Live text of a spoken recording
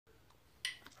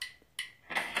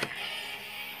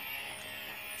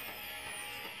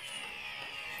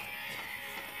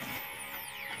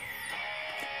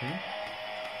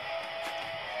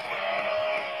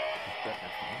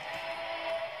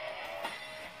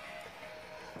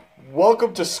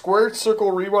Welcome to Squared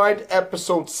Circle Rewind,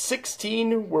 episode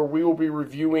 16, where we will be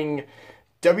reviewing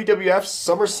WWF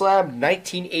Summerslam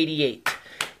 1988.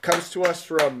 Comes to us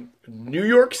from New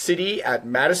York City at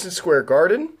Madison Square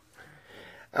Garden.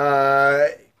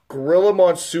 Gorilla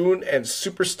Monsoon and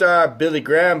superstar Billy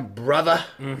Graham, brother,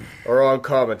 are on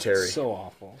commentary. So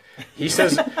awful. He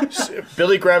says,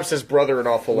 Billy Graham says brother an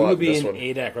awful lot. We would be this in one.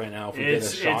 ADAC right now if we did a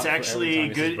shot. It's actually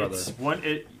good. Brother.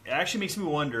 It actually makes me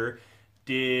wonder,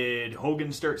 did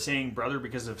Hogan start saying brother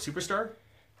because of Superstar?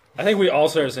 I think we all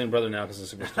started saying brother now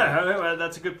because of Superstar.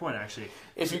 That's a good point, actually.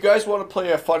 If you guys want to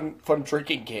play a fun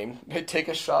drinking game, take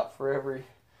a shot for every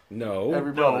brother.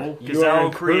 No, because that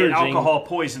will create alcohol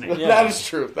poisoning. Yeah. That is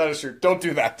true. Don't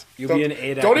do that. You'll be an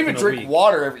ADAC. Don't even drink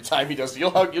water every time he does it.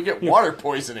 You'll get water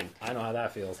poisoning. I know how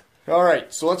that feels. All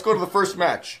right, so let's go to the first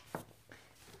match.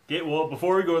 Okay, well,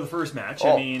 before we go to the first match,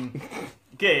 I mean,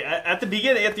 at the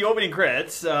beginning, at the opening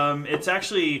credits, it's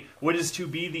actually what is to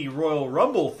be the Royal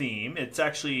Rumble theme. It's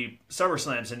actually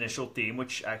SummerSlam's initial theme,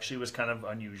 which actually was kind of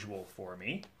unusual for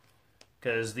me.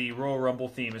 Because the Royal Rumble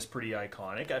theme is pretty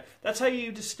iconic. That's how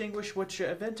you distinguish which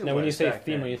event it was. Now, when you say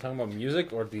theme, then. are you talking about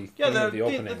music or the theme the of the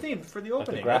opening? the theme for the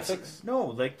opening. Like the graphics? No,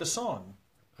 like the song.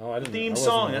 Oh, I didn't. Theme I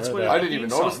song. That's what I didn't even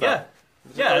notice that.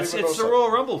 Yeah, it's the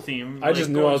Royal Rumble theme. I just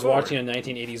knew I was watching a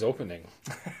 1980s opening.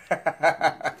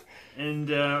 And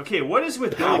what is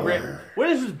with Billy Graham? What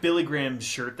is with Billy Graham's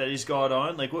shirt that he's got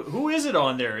on? Like, who is it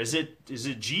on there? Is it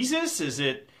Jesus? Is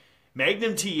it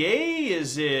Magnum TA?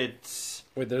 Is it?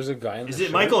 Wait, there's a guy in the Is it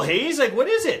shirt? Michael Hayes? Like, what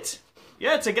is it?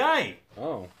 Yeah, it's a guy.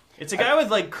 Oh. It's a guy with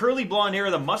like curly blonde hair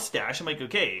with a mustache. I'm like,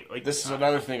 okay, like This is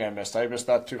another thing I missed. I missed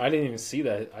that too. I didn't even see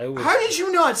that. how did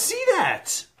you not see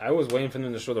that? I was waiting for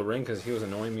them to show the ring because he was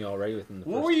annoying me already within the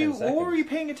first 10 seconds. What were you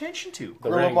paying attention to? The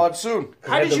Gorilla ring. Monsoon.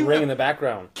 How did the ring in the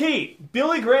background? Kate,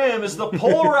 Billy Graham is the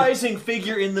polarizing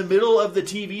figure in the middle of the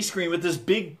TV screen with this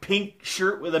big pink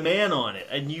shirt with a man on it,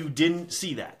 and you didn't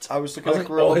see that. I was looking at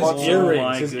Gorilla his Monsoon.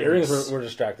 earrings. His goodness. earrings were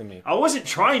distracting me. I wasn't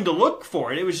trying to look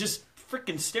for it. It was just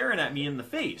freaking staring at me in the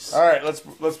face. All right, let's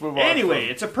move on. Anyway,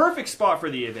 it's a perfect spot for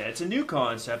the event. It's a new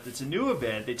concept. It's a new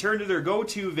event. They turn to their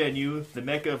go-to venue, the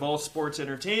mecca of all sports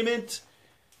entertainment,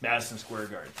 Madison Square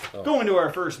Garden. Going to our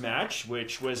first match,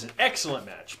 which was an excellent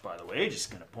match, by the way.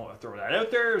 Just going to throw that out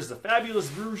there. It was the fabulous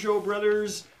Rougeau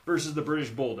brothers versus the British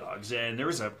Bulldogs. And there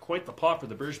was quite the pop for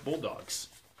the British Bulldogs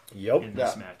in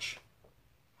this match.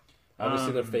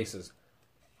 Obviously, their faces.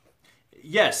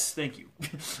 Yes, thank you.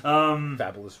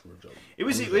 Fabulous Rougeau. It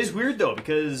was weird, though,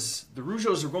 because the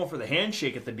Rougeaus were going for the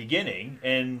handshake at the beginning,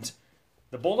 and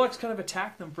the Bulldogs kind of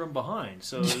attacked them from behind.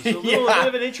 So it's a little bit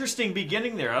of an interesting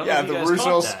beginning there. I don't know if you guys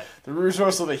caught that. The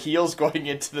Rougeaus are the heels going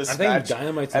into this match. I think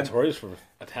Dynamite's notorious for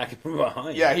attacking from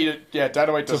behind. Yeah,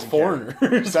 Dynamite doesn't foreigner.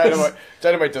 care.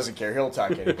 Dynamite doesn't care. He'll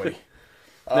attack anybody.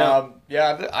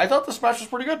 I thought this match was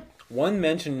pretty good. One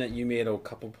mention that you made a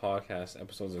couple podcast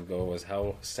episodes ago was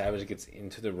how Savage gets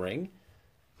into the ring.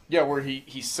 Yeah, where he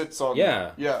sits on...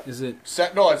 Yeah. Yeah. Is it...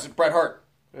 No, it's Bret Hart.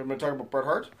 Am I talking about Bret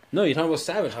Hart? No, you're talking about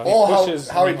Savage. How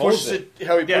he pushes it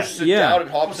down and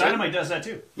hops in. Dynamite does that,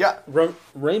 too. Yeah.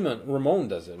 Ramon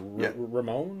does it.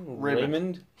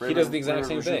 Raymond? He does the exact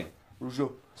same thing.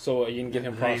 Rougeau. So you can give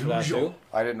him props for that, too?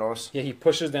 I didn't notice. Yeah, he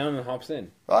pushes down and hops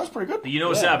in. Oh, that's pretty good. You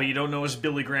notice that, but you don't notice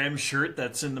Billy Graham's shirt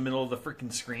that's in the middle of the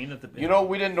freaking screen at the...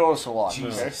 We didn't notice a lot.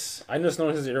 Jesus. Okay? I just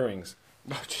noticed his earrings.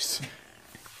 Oh, jeez.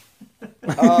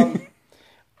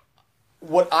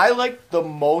 What I liked the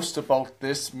most about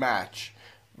this match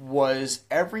was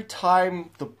every time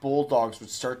the Bulldogs would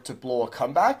start to blow a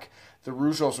comeback, the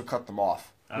Rougeaus would cut them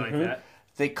off. I like that.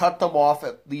 They cut them off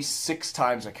at least 6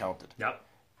 times, I counted. Yep.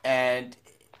 And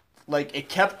it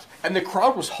kept, and the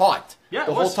crowd was hot the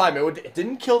whole time. It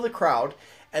didn't kill the crowd,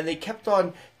 and they kept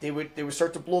on. They would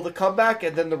start to blow the comeback,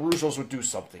 and then the Rougeaus would do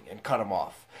something and cut him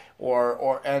off,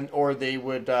 or they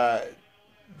would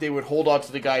hold on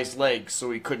to the guy's legs so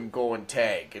he couldn't go and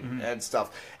tag and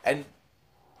stuff. And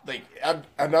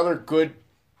another good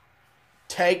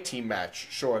tag team match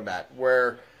showing that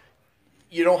where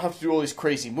you don't have to do all these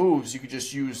crazy moves. You could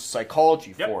just use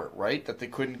psychology for it, right? That they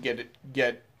couldn't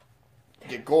get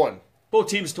going. Both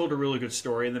teams told a really good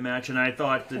story in the match, and I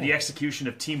thought the execution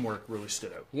of teamwork really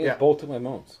stood out. Yeah, both took my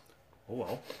moans.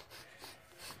 Oh,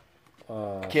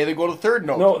 well. Okay, they go to the third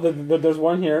note. No, there's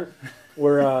one here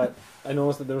where I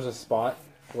noticed that there was a spot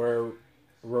where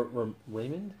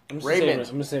Raymond? I'm going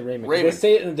to say Raymond. They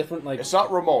say it in a different, It's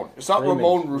not Ramon. It's not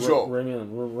Ramon Rougeau.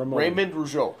 Raymond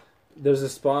Rougeau. There's a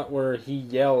spot where he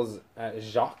yells at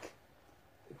Jacques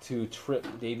to trip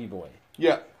Davey Boy.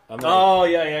 Yeah.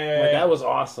 Yeah. That was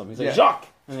awesome. He's like, Jacques!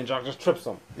 And then Jacques just trips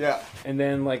him. Yeah. And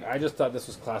then, I just thought this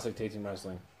was classic tag team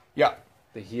wrestling. Yeah.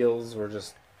 The heels were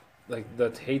just like the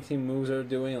tag team moves they were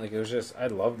doing. Like it was just, I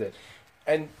loved it.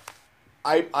 And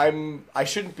I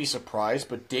shouldn't be surprised,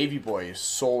 but Davey Boy is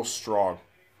so strong.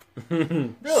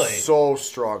 Really? So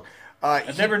strong.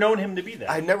 I've never known him to be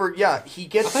that. He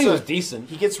gets. I think he was decent.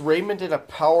 He gets Raymond in a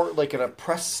in a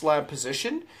press slam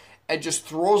position, and just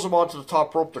throws him onto the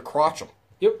top rope to crotch him.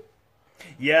 Yep.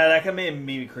 Yeah, that kind of made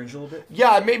me cringe a little bit.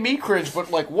 Yeah, it made me cringe, but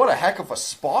like, what a heck of a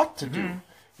spot to do.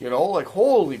 You know, like,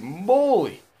 holy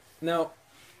moly. Now,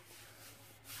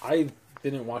 I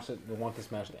didn't want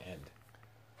this match to end.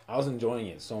 I was enjoying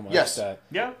it so much that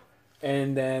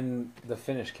and then the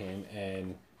finish came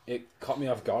and it caught me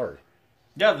off guard.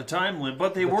 Yeah, the time limit,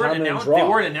 but they weren't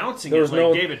announcing it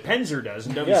like David Penzer does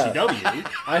in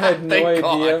WCW. I had no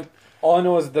idea. All I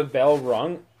know is the bell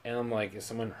rung, and I'm like, is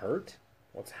someone hurt?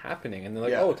 What's happening? And they're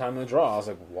like, oh, time to draw. I was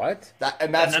like, what?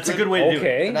 That's a good way to do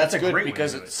it. And that's good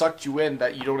because it sucked you in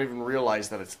that you don't even realize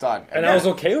that it's done. And I was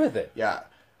okay with it. Yeah.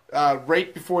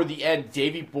 Right before the end,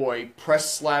 Davey Boy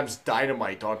press slams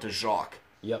Dynamite onto Jacques.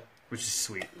 Yep. Which is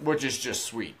sweet. Which is just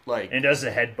sweet. Like, and does the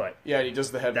headbutt. Yeah, he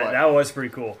does the headbutt. That was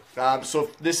pretty cool. So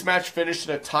this match finished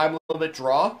in a time limit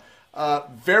draw.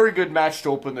 Very good match to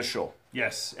open the show.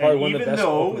 Yes. And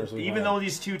even though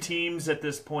these two teams at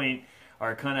this point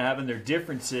are kind of having their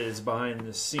differences behind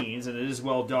the scenes, and it is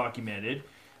well documented,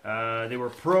 they were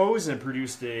pros and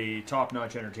produced a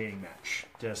top-notch entertaining match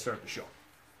to start the show.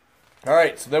 All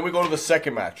right, so then we go to the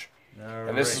second match.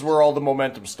 And this is where all the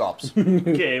momentum stops.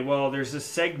 Okay, well, there's this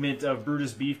segment of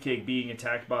Brutus Beefcake being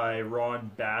attacked by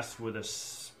Ron Bass with a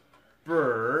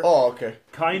spur. Oh, okay.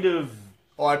 Kind of...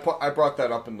 Oh, I brought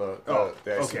that up in the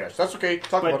IC match. That's okay.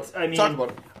 Talk about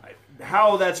it.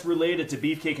 How that's related to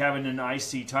Beefcake having an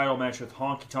IC title match with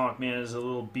Honky Tonk Man is a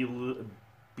little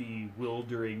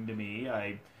bewildering to me.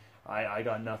 I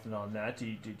got nothing on that.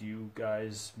 Did you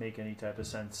guys make any type of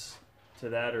sense to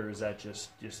that, or is that just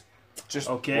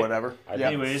okay? Whatever.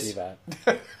 Anyways, see that.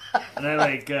 And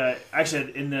I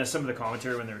actually in some of the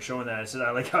commentary when they were showing that, I said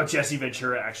I like how Jesse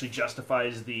Ventura actually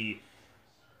justifies the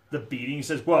beating. He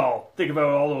says, "Well, think about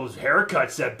all those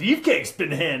haircuts that Beefcake's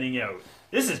been handing out.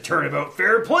 This is turnabout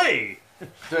fair play."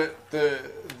 The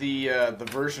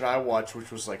version I watched,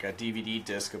 which was like a DVD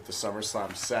disc of the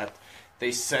SummerSlam set,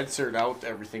 they censored out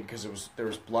everything because there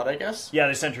was blood, I guess. Yeah,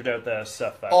 they censored out the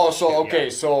stuff.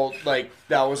 So like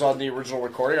that was on the original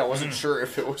recording. I wasn't sure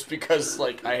if it was because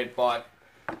like I had bought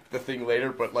the thing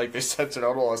later, but like they censored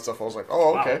out all that stuff. I was like,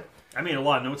 oh, okay. Wow. I made a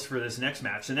lot of notes for this next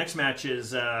match. The next match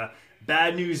is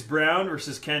Bad News Brown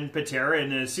versus Ken Patera,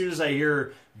 and as soon as I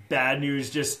hear Bad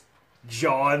News just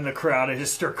jaw in the crowd, I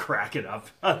just start cracking up.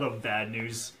 I love Bad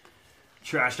News.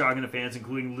 Trash talking the fans,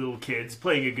 including little kids,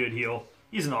 playing a good heel.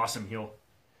 He's an awesome heel.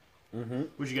 Mm-hmm.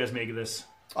 What'd you guys make of this?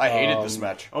 I hated this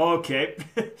match. Okay.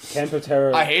 Ken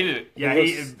Patera. I hated it. Yeah,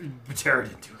 Patera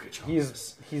didn't do a good job.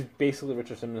 He's basically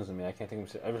Richard Simmons to me. I can't think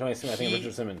of him. Every time I see him, I think of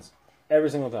Richard Simmons. Every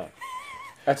single time.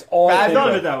 That's all I think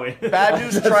of. It that way. Bad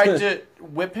News tried to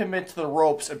whip him into the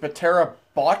ropes, and Patera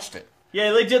botched it.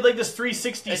 Yeah, they did like this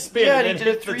 360 spin. Yeah, and he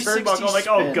did a 360 spin. Like,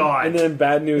 oh god. And then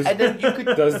Bad News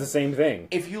does the same thing.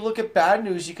 If you look at Bad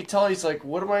News, you could tell he's like,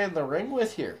 what am I in the ring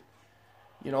with here?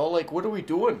 You know, like, what are we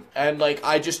doing? And, like,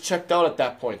 I just checked out at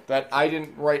that point. That I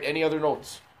didn't write any other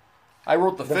notes. I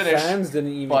wrote the finish. The fans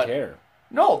didn't even care.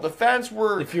 No, the fans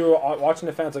were... If you were watching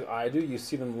the fans like I do, you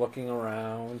see them looking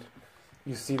around.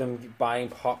 You see them buying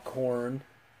popcorn.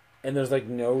 And there's, like,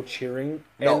 no cheering.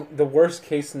 No. And the worst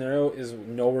case scenario is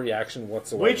no reaction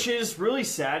whatsoever. Which is really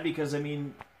sad because, I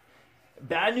mean,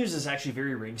 Bad News is actually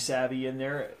very ring savvy in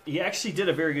there. He actually did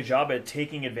a very good job at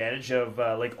taking advantage of,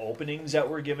 like, openings that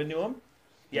were given to him.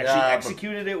 He actually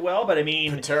executed it well, but I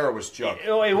mean... Patera was junk.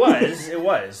 It was. It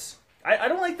was. I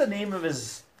don't like the name of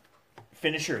his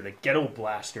finisher, the Ghetto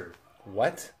Blaster.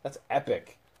 What? That's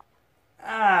epic.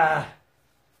 Call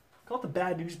it the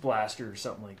Bad News Blaster or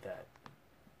something like that.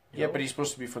 Yeah, but he's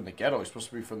supposed to be from the ghetto. He's supposed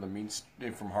to be from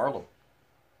from Harlem.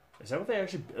 Is that what they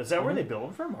actually... Is that where they build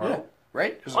him from? Harlem? Yeah.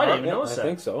 Right? I didn't even notice that. I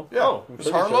think so. Yeah. Oh, it's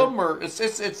Harlem or...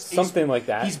 It's something like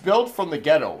that. He's built from the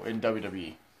ghetto in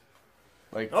WWE.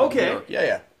 Like, okay.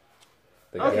 Yeah.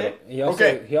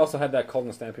 Okay. He also had that called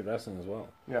in Stampede Wrestling as well.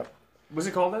 Yeah. Was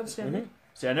it called that, Stampede? Mm-hmm.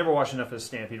 See, I never watched enough of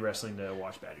Stampede Wrestling to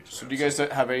watch Bad News. So do you guys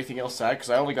have anything else to add?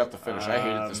 Because I only got the finish. I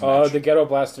hated this match. The Ghetto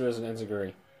Blaster is an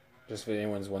enziguri. Just if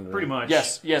anyone's wondering. Pretty much.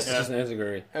 Yes. It's just an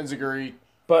enziguri. Enziguri.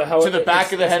 But how to the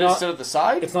back of the head instead of the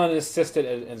side. It's not an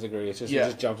assisted enziguri. It's just he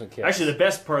just jumps and kicks. Actually, the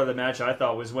best part of the match I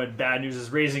thought was when Bad News is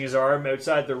raising his arm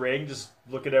outside the ring, just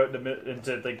looking out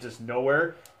into like just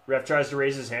nowhere. Ref tries to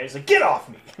raise his hand. He's like, "Get off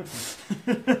me!" I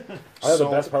thought the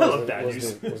best part was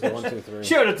the 1, 2, 3.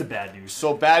 Shout out to Bad News.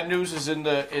 So Bad News was in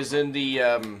the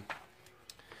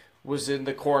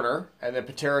corner, and then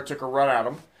Patera took a run at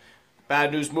him.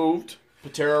 Bad News moved.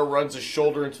 Patera runs his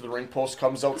shoulder into the ring post,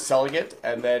 comes out selling it,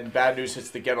 and then Bad News hits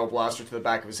the ghetto blaster to the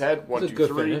back of his head. 1, 2,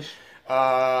 3.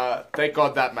 Thank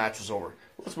God that match was over.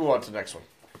 Let's move on to the next one.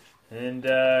 And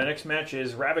next match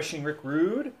is Ravishing Rick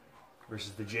Rude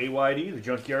versus the JYD, the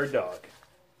Junkyard Dog.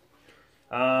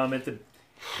 In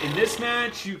this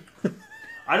match,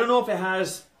 I don't know if it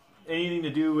has anything to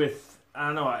do with. I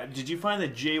don't know. Did you find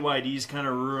that JYD's kind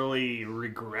of really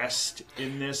regressed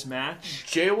in this match?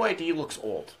 JYD looks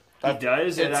old. He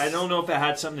does, and I don't know if it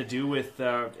had something to do with...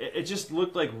 it just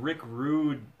looked like Rick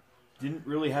Rude didn't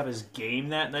really have his game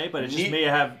that night, but it just may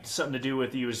have something to do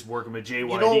with he was working with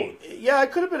JYD. Yeah,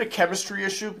 it could have been a chemistry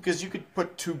issue, because you could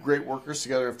put two great workers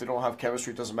together. If they don't have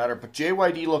chemistry, it doesn't matter. But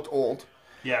JYD looked old.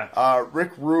 Yeah.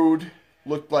 Rick Rude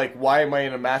looked like, why am I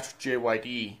in a match with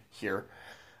JYD here?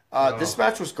 This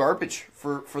match was garbage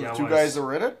for the two guys that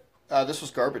were in it. This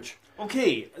was garbage.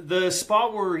 Okay, the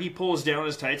spot where he pulls down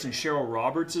his tights and Cheryl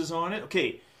Roberts is on it.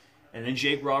 Okay, and then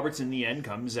Jake Roberts in the end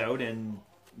comes out and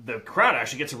the crowd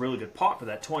actually gets a really good pop for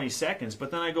that 20 seconds.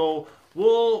 But then I go,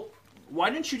 well,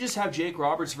 why didn't you just have Jake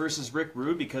Roberts versus Rick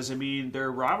Rude? Because, I mean,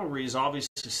 their rivalry is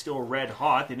obviously still red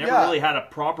hot. They never really had a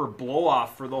proper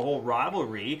blow-off for the whole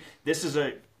rivalry. This is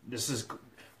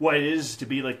what it is to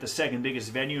be like the second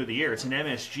biggest venue of the year. It's an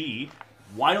MSG.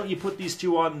 Why don't you put these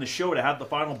two on the show to have the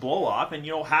final blow-off and,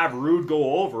 have Rude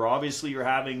go over? Obviously, you're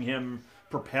having him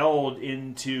propelled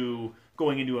into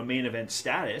going into a main event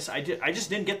status. I just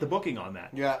didn't get the booking on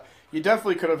that. Yeah, you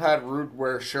definitely could have had Rude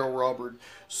wear Cheryl Roberts.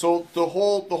 So the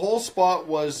whole spot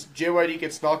was JYD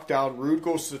gets knocked down. Rude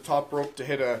goes to the top rope to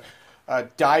hit a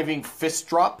diving fist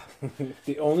drop.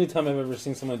 The only time I've ever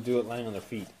seen someone do it lying on their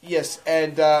feet. Yes,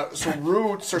 and so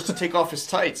Rude starts to take off his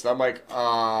tights. And I'm like,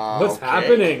 what's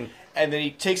happening? And then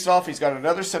he takes it off. He's got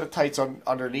another set of tights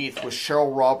underneath with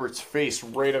Cheryl Roberts' face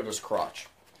right on his crotch,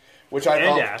 which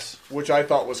I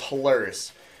thought was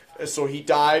hilarious. So he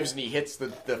dives and he hits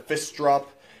the fist drop,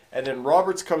 and then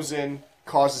Roberts comes in,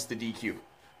 causes the DQ.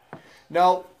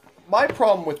 Now, my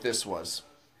problem with this was,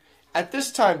 at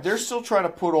this time, they're still trying to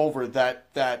put over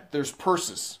that there's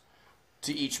purses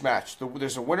to each match.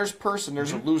 There's a winner's purse and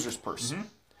there's a loser's purse. Mm-hmm.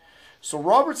 So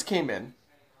Roberts came in,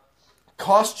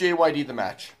 cost JYD the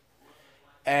match.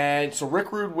 And so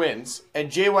Rick Rude wins,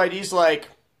 and JYD's like,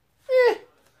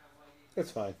 it's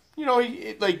fine.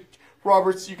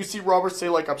 Roberts. You can see Roberts say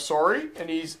like, "I'm sorry," and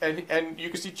and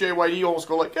you can see JYD almost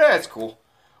go like, "Yeah, it's cool."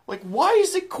 Like, why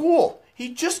is it cool?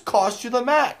 He just cost you the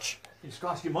match. He just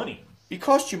cost you money. He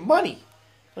cost you money.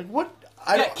 Like what?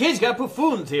 Kids gotta put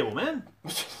food on the table, man.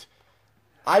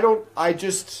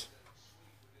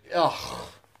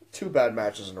 Two bad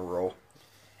matches in a row.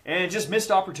 And just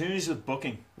missed opportunities with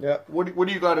booking. Yeah. What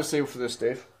do you got to say for this,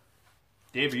 Dave?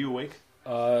 Dave, are you awake?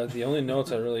 The only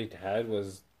notes I really had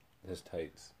was his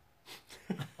tights.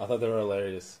 I thought they were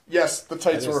hilarious. Yes, the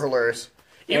tights were hilarious.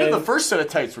 Even the first set of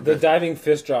tights were good. The diving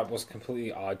fist drop was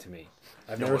completely odd to me.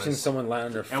 I've never seen someone land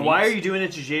on their feet. And why are you doing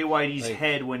it to JYD's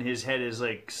head when his head is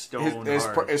like stone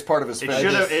hard? It's part of his face. It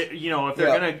should have, if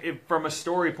they're from a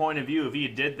story point of view, if he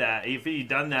had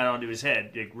done that onto his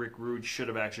head, Rick Rude should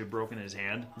have actually broken his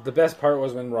hand. The best part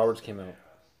was when Roberts came out.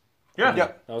 Yeah.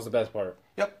 Yep. That was the best part.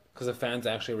 Yep. Because the fans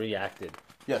actually reacted.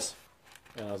 Yes.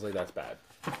 And I was like, that's bad.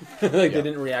 They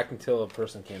didn't react until a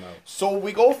person came out. So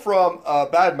we go from a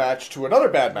bad match to another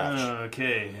bad match.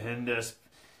 Okay, and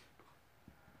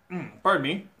pardon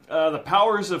me. The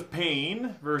Powers of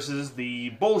Pain versus the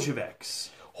Bolsheviks,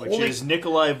 which is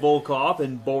Nikolai Volkov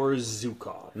and Boris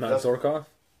Zukov. Not Zorkov?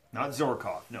 Not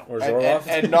Zorkov, no. Or Zorov?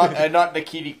 And not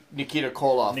Nikita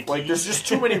Koloff. Like, there's just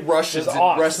too many Russians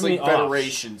in wrestling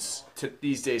federations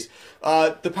these days.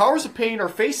 The Powers of Pain are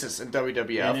faces in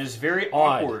WWF. And it's very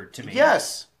awkward to me.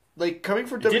 Yes. Like, coming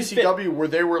from WCW, where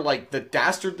they were, like, the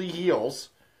dastardly heels,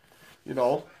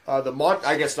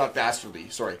 I guess not dastardly,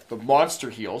 sorry, the monster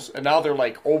heels, and now they're,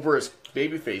 like, over as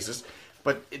baby faces.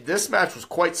 But this match was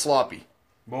quite sloppy.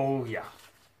 Oh, yeah.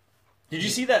 Did you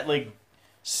see that, like,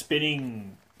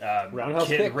 spinning...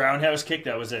 roundhouse kick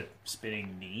that was a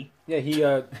spinning knee. Yeah, he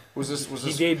debuted that. Was this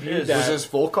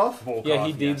Volkov? Yeah,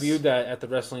 he debuted that at the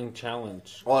Wrestling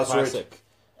Challenge Classic. Right.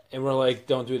 and we're like,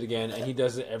 don't do it again, and he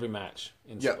does it every match.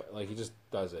 Like he just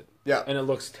does it. Yeah, and it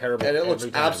looks terrible. And it looks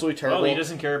absolutely terrible. Well, he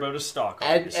doesn't care about his stock.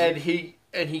 And he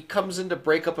comes in to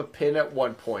break up a pin at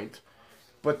one point,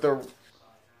 but the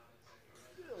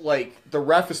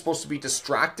ref is supposed to be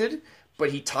distracted,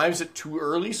 but he times it too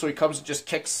early, so he comes and just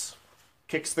kicks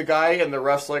the guy, and the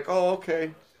ref's like, oh,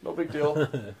 okay, no big deal.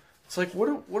 It's like, what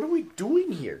are we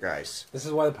doing here, guys? This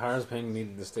is why the Powers Pain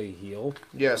needed to stay heel.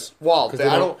 Yes. Well, I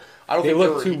don't they think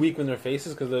look too weak in their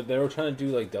faces because they were trying to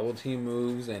do like double team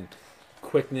moves and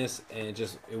quickness, and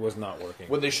it was not working.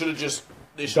 When they should have just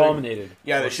dominated.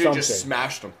 Yeah, they should have just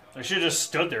smashed them. They should have just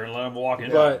stood there and let them walk in.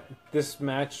 But this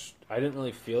match, I didn't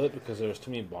really feel it because there was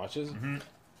too many botches. Mm-hmm.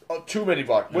 Oh, too many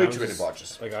botches. Way too many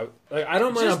botches. I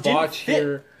don't mind a botch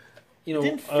here. You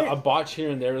know, a botch here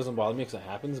and there doesn't bother me because it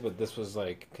happens, but this was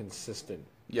like consistent.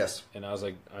 Yes. And I was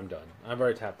like, I'm done. I'm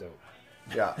very tapped out.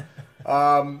 Yeah.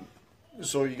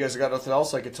 So you guys got nothing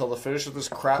else? I could tell the finish of this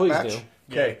crap match?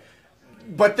 Do. Okay.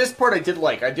 But this part I did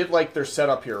like. I did like their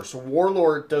setup here. So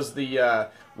Warlord does the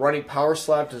running power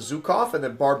slam to Zukov, and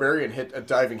then Barbarian hit a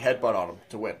diving headbutt on him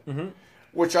to win. Mm-hmm.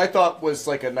 Which I thought was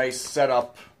like a nice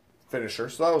setup finisher.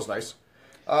 So that was nice.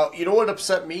 You know what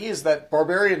upset me is that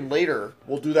Barbarian later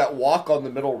will do that walk on the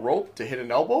middle rope to hit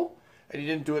an elbow, and he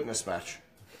didn't do it in this match.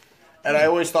 And I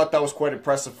always thought that was quite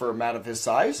impressive for a man of his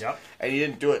size. Yep. And he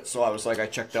didn't do it, so I was like, I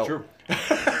checked out. True.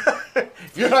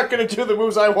 If you're not going to do the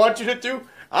moves I want you to do,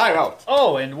 I'm out.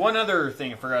 Oh, and one other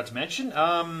thing I forgot to mention.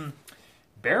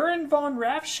 Baron von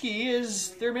Raschke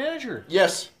is their manager.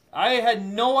 Yes. I had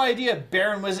no idea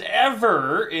Baron was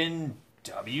ever in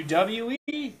WWE.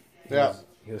 Yeah.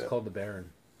 He was called the Baron.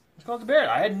 He's called the Baron.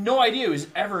 I had no idea he was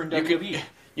ever in WWE.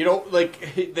 You know,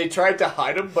 like, they tried to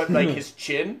hide him, but, like, his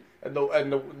chin and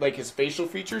the like, his facial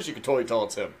features, you can totally tell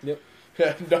it's him. Yep.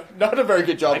 Not a very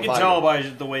good job. I can tell by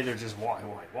the way they're just walking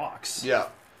while he walks. Yeah.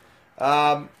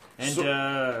 Sorry,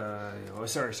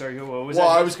 what was that? Well,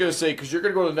 I was going to say, because you're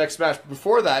going to go to the next match. But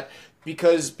before that,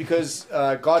 because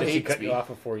God hates cut me. You off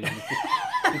before you.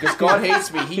 Because God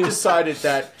hates me, he decided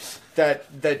that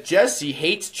Jesse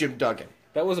hates Jim Duggan.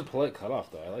 That was a polite cutoff,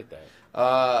 though. I like that.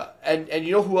 And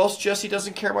you know who else Jesse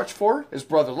doesn't care much for? His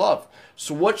brother Love.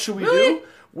 So what should we do?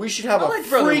 We should have a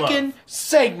freaking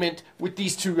segment with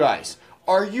these two guys.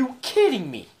 Are you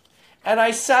kidding me? And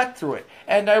I sat through it,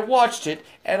 and I watched it,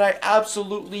 and I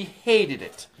absolutely hated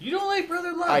it. You don't like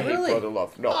Brother Love, I really? hate Brother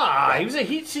Love. No. He was a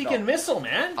heat-seeking missile,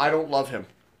 man. I don't love him.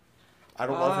 I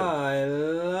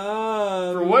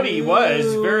love For what he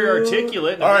was, very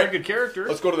articulate and a very good character.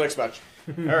 Let's go to the next match.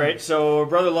 All right, so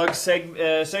Brother Lug segment,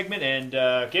 and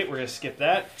okay, we're going to skip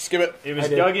that. Skip it. It was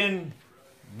Duggan.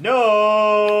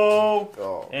 No!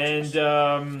 Oh,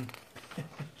 and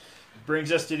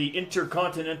brings us to the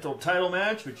Intercontinental title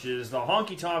match, which is the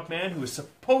Honky Tonk Man, who was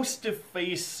supposed to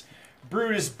face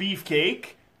Brutus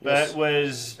Beefcake, but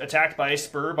was attacked by a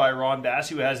spur by Ron Bass,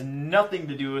 who has nothing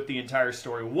to do with the entire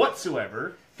story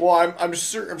whatsoever. Well, I'm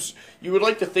sure you would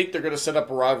like to think they're going to set up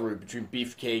a rivalry between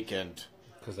Beefcake and...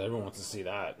 Because everyone wants to see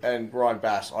that. And Ron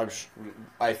Bass.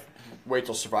 I wait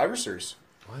till Survivor Series.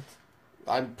 What?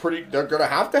 They're going to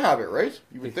have it, right?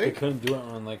 You would think. They couldn't do it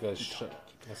on like a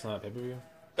that's not a pay-per-view?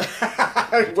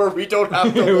 Where we don't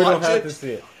have to we watch don't have it. to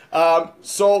see it.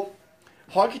 So,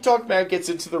 Honky Tonk Man gets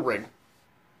into the ring.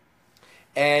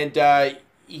 And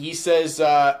he says,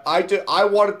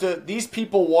 these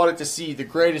people wanted to see the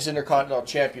greatest Intercontinental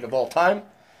Champion of all time.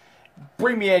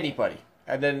 Bring me anybody.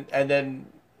 And then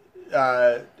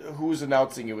who's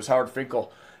announcing? It was Howard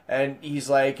Finkel. And he's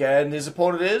like, and his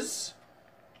opponent is?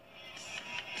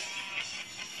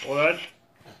 What?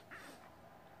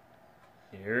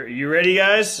 You ready,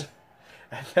 guys?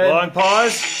 Long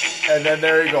pause. And then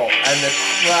there you go. And the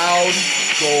crowd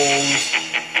goes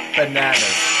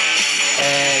bananas.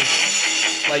 And,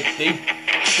 like, the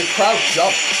crowd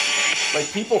jumped.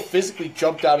 Like, people physically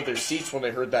jumped out of their seats when they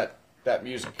heard that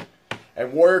music.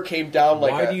 And Warrior came down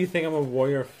like Why do you think I'm a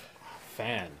Warrior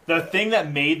fan? The thing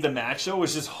that made the match, though,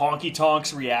 was just Honky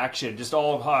Tonk's reaction. Just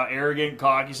all arrogant,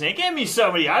 cocky, saying, give me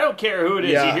somebody. I don't care who it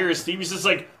is. You hear his theme. He's just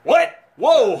like, what?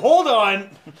 Whoa, hold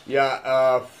on.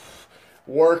 Yeah,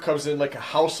 Warrior comes in like a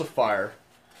house of fire.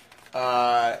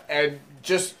 And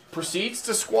just proceeds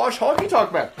to squash Honky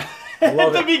Tonk Man.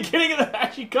 At the beginning of the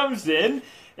match, he comes in,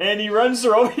 and he runs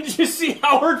through. And you see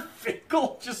Howard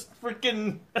Finkel just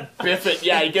freaking biff it.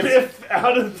 Yeah, he gets biff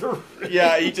out of the ring.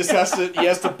 Yeah, he just has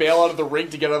to bail out of the ring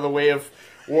to get out of the way of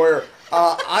Warrior.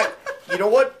 You know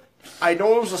what? I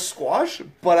know it was a squash,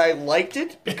 but I liked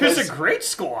it because it's a great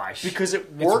squash. Because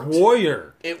it worked. It's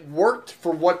Warrior. It worked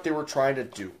for what they were trying to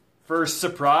do. For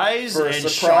surprise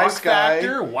shock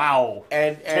factor, wow.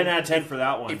 And 10 out of 10 for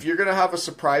that one. If you're going to have a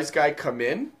surprise guy come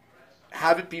in,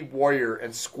 have it be Warrior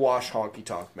and squash Honky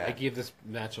Tonk Man. I gave this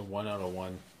match a 1 out of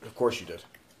 1. Of course you did.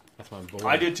 That's my boy.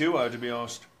 I did too, to be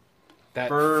honest.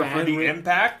 For the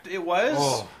impact it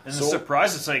was, and the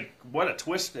surprise, it's like, what a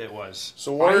twist it was.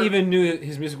 So I even knew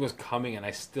his music was coming, and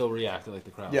I still reacted like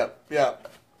the crowd. Yeah.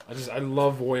 I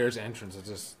love Warrior's entrance. It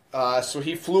just so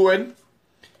he flew in,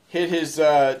 hit his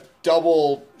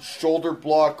double shoulder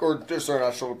block, or sorry,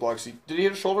 not shoulder blocks. Did he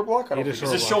hit a shoulder block? I don't think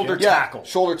it's a shoulder tackle. Yeah,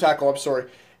 shoulder tackle. I'm sorry.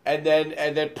 And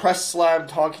then press slammed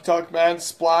Honky Tonk Man,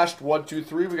 splashed 1, 2,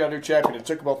 3. We got a new champion. It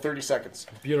took about 30 seconds.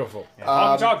 Beautiful. Yeah,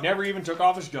 Honky Tonk never even took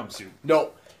off his jumpsuit.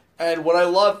 No. And what I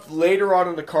love later on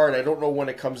in the card, I don't know when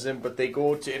it comes in, but they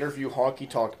go to interview Honky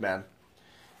Tonk Man,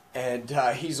 and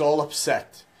he's all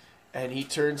upset. And he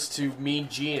turns to Mean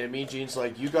Gene, and Mean Gene's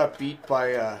like, "You got beat by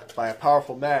a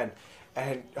powerful man."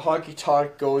 And Honky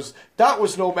Tonk goes, "That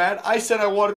was no man. I said I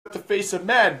wanted to face a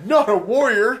man, not a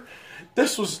warrior.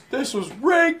 This was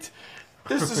rigged.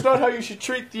 This is not how you should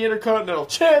treat the Intercontinental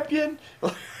Champion."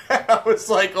 I was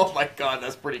like, "Oh my god,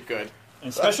 that's pretty good."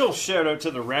 And special shout out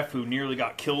to the ref who nearly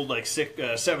got killed like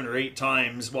 7 or 8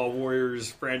 times while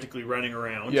Warriors frantically running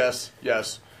around. Yes.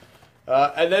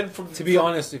 And then to be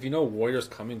honest, if you know Warriors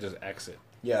coming, just exit.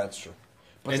 Yeah, that's true.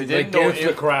 But and get into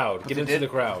the crowd. Get into the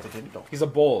crowd. He's a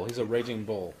bull. He's a raging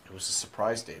bull. It was a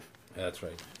surprise, Dave. Yeah, that's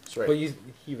right. That's right. But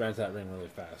he runs that ring really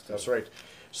fast. That's right.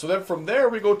 So then from there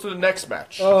we go to the next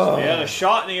match. Oh. Yeah, the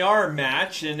shot in the arm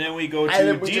match, and then we go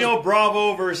to Dino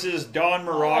Bravo versus Don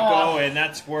Muraco, and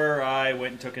that's where I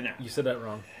went and took a nap. You said that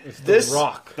wrong. It's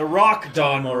The Rock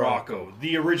Don Muraco,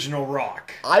 the original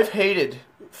Rock. I've hated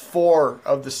 4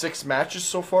 of the 6 matches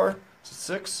so far. Is it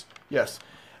 6? Yes.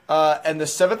 And the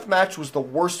 7th match was the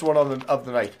worst one of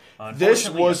the night. This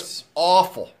was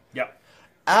awful. Yep.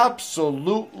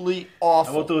 Absolutely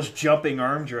awful. How about those jumping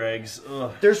arm drags?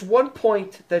 Ugh. There's one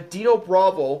point that Dino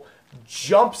Bravo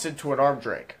jumps into an arm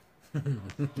drag.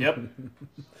 Yep.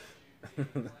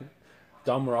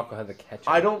 Don Muraco had the catch.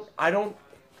 I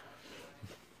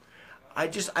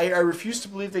refuse to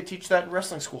believe they teach that in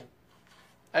wrestling school.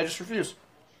 I just refuse.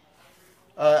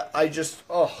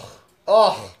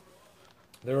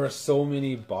 There were so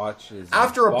many botches.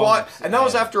 After a botch, and that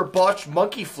was after a botched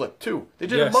monkey flip too. They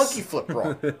did a monkey flip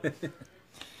wrong.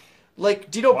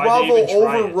 Like Dino Bravo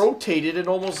over-rotated and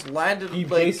almost landed. He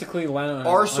basically landed on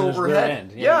arse his overhead.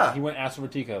 End. Yeah, he went ass over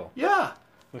tea kettle. Yeah.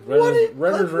 What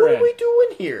are we doing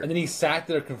here? And then he sat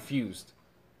there confused.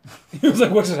 He was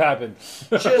like, "What just happened?"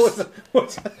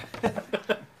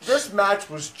 This match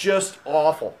was just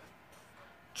awful.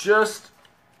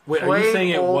 Wait, are you saying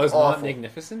it was awful. Not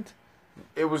magnificent?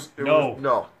 It was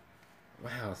no.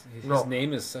 Wow, his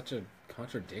name is such a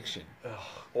contradiction.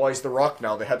 Well, he's The Rock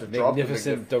now. They had to drop the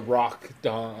Magnificent. The Rock.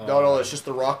 No, it's just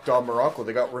The Rock Don Muraco.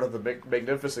 They got rid of the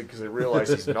Magnificent because they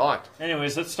realized he's not.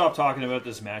 Anyways, let's stop talking about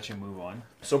this match and move on.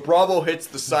 So Bravo hits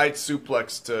the side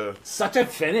suplex to... Such a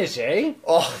finish, eh?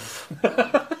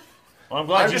 Oh. Well, I'm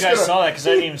glad you guys saw that because I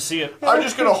didn't even see it. I'm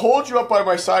just going to hold you up by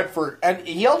my side for... And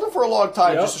he held it for a long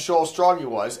time just to show how strong he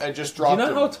was and just dropped him. Do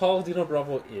you know how tall Dino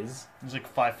Bravo is? He's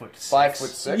like 5'6".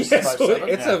 5'6"? Yes, 5'7"?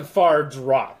 It's a far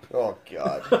drop. Oh,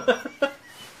 God.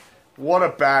 What a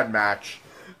bad match.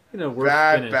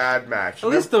 Bad match. At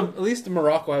least the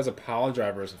Muraco has a power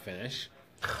driver as a finish.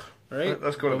 Right?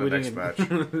 Let's go to the next match.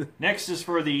 Next is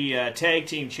for the Tag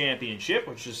Team Championship,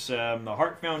 which is the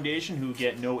Hart Foundation, who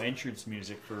get no entrance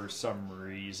music for some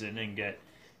reason and get...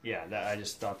 Yeah, I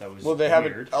just thought that was they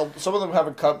weird. haven't. Some of them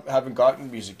haven't gotten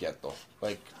music yet, though.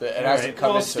 Like it hasn't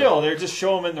come. Well, still, they're just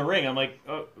showing them in the ring. I'm like,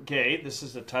 oh, okay, this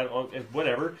is the title,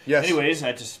 whatever. Yes. Anyways,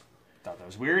 I just thought that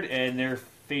was weird, and they're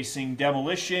facing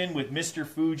Demolition with Mr.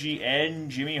 Fuji and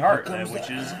Jimmy Hart,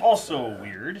 which is also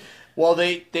weird. Well,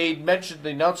 the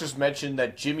announcers mentioned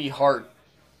that Jimmy Hart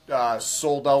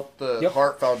sold out the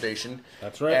Hart Foundation.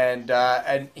 That's right,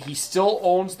 and he still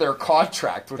owns their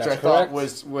contract, which I thought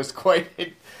was quite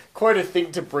a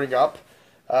thing to bring up.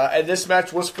 And this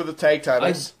match was for the tag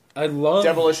titles. I love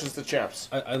Demolition's the champs.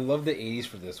 I love the '80s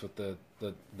for this with the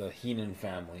Heenan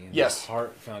family and the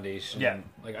Hart Foundation. Yeah,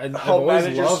 like I've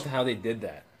always loved how they did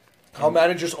that. How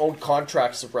managers own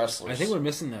contracts of wrestlers. I think we're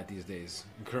missing that these days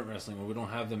in current wrestling, where we don't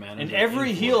have the manager. And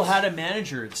every heel had a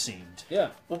manager, it seemed.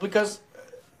 Yeah. Well, because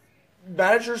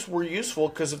managers were useful,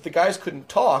 because if the guys couldn't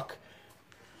talk,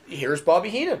 here's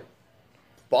Bobby Heenan.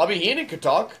 Bobby Heenan could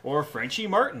talk. Or Frenchie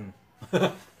Martin.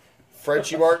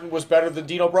 Frenchie Martin was better than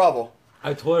Dino Bravo.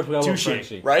 I totally forgot about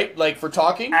Frenchie. Right? Like, for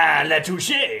talking? Ah, la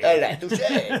touche. La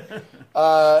touche.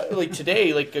 Like,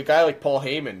 today, like, a guy like Paul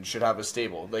Heyman should have a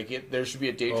stable. Like, there should be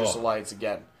a Dangerous Alliance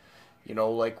again. You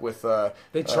know, like with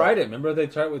they tried it. Remember they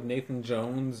tried it with Nathan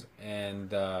Jones and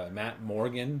Matt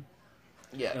Morgan.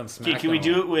 Yeah. Can we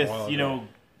do it with you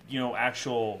know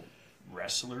actual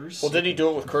wrestlers? Well, didn't he do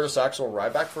it with Curtis Axel and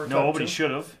Ryback for a time? No, but he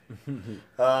should have.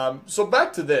 So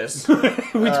back to this.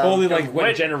 We totally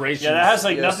went generations. Yeah, that has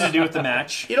nothing to do with the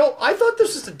match. You know, I thought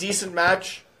this was a decent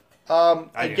match.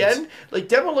 Again, like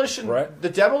Demolition, the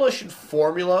Demolition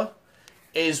formula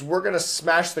is we're gonna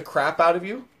smash the crap out of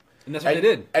you. And that's what they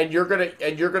did. And you're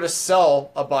gonna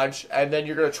sell a bunch, and then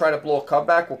you're gonna try to blow a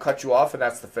comeback. We'll cut you off, and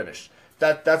that's the finish.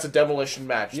 That's a Demolition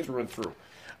match through and through.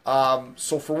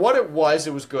 So for what it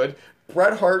was good.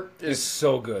 Bret Hart is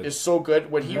so good. Is so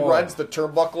good when he runs the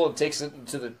turnbuckle and takes it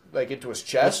into his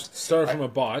chest. Started from a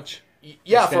botch.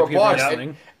 Yeah, for a botch,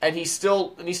 and he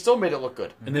still made it look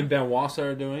good. And then Benoit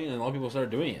started doing it, and a lot of people started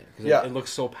doing it because it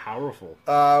looks so powerful.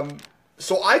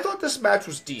 So I thought this match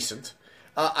was decent.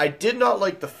 I did not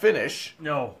like the finish.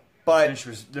 No, but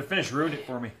the finish ruined it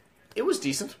for me. It was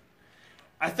decent.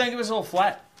 I think it was a little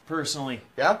flat, personally.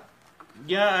 Yeah.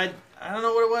 Yeah, I don't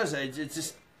know what it was.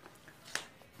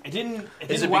 It didn't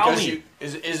is it wow because me.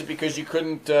 Is it because you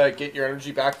couldn't get your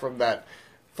energy back from that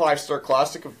 5-star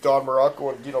classic of Don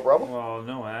Muraco and Dino Bravo? Well,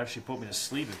 no, it actually put me to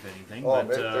sleep, if anything. Oh,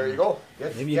 but, there you go.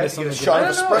 Maybe you missed something. Shot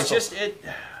of espresso.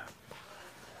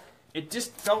 It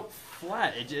just felt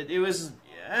flat.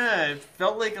 It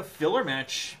felt like a filler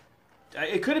match.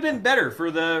 It could have been better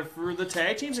for the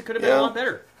tag teams. It could have been a lot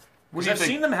better. I've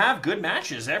seen them have good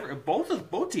matches.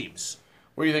 Both teams.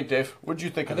 What do you think, Dave? What did you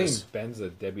think of this? I think Ben's a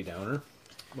Debbie Downer.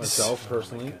 Myself,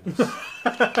 personally.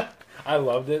 I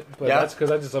loved it, but that's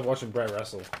because I just love watching Bret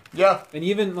wrestle. Yeah. And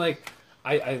even,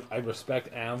 I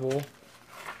respect Anvil,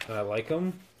 and I like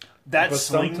him. That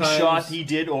slingshot he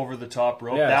did over the top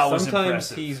rope, that was impressive. Sometimes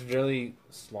he's really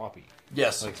sloppy.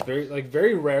 Yes.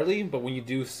 Very rarely, but when you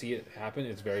do see it happen,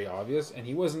 it's very obvious, and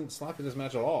he wasn't sloppy this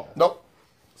match at all. Nope.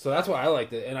 So that's why I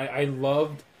liked it, and I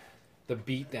loved the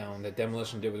beatdown that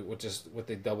Demolition did with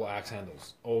the double axe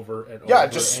handles over and over. Yeah,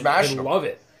 just smash them. I love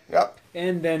it. Yep.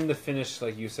 And then the finish,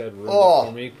 like you said, ruined it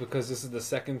for me because this is the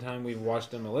second time we've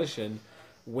watched Demolition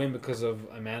win because of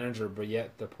a manager, but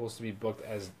yet they're supposed to be booked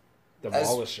as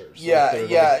demolishers.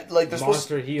 They're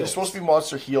monster heels. They're supposed to be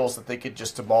monster heels that they could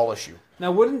just demolish you.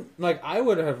 Now, I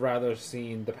would have rather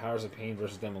seen the Powers of Pain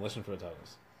versus Demolition for the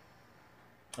titles.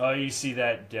 Oh, you see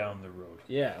that down the road.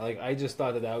 Yeah, I just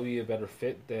thought that would be a better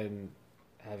fit than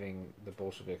having the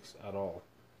Bolsheviks at all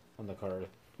on the card.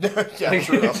 Yeah,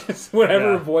 true enough.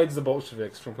 Whatever avoids the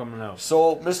Bolsheviks from coming out.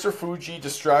 So Mr. Fuji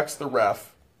distracts the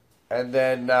ref, and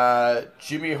then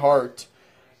Jimmy Hart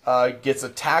gets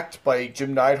attacked by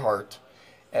Jim Neidhart,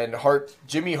 and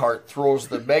Jimmy Hart throws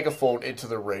the megaphone into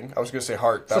the ring. I was going to say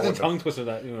Hart. That was a tongue twister.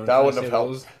 That wouldn't have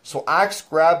helped. So Axe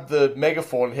grabbed the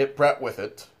megaphone and hit Bret with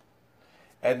it,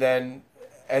 and then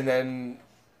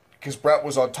because Bret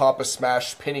was on top of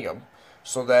Smash pinning him,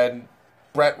 so then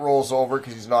Bret rolls over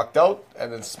because he's knocked out,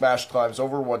 and then Smash climbs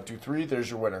over. 1, 2, 3.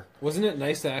 There's your winner. Wasn't it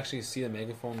nice to actually see the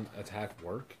megaphone attack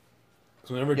work?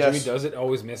 Because whenever Jimmy does it,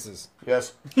 always misses.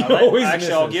 Yes,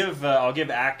 Actually, I'll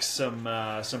give Axe some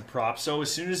props. So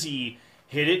as soon as he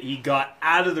hit it, he got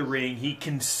out of the ring. He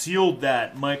concealed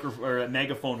that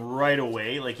megaphone right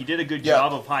away. Like he did a good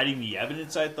job of hiding the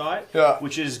evidence. I thought,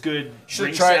 which is good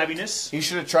ring savviness. He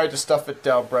should have tried to stuff it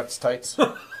down Bret's tights.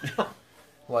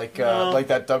 Like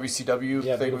that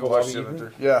WCW thing we watched the other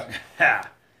day. Yeah.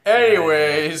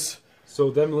 Anyways. So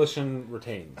Demolition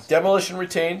retains. Demolition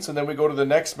retains, and then we go to the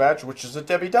next match, which is a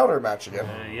Debbie Downer match again.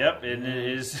 Yep, and it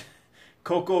is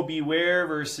Koko Beware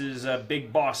versus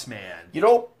Big Boss Man. You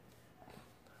know,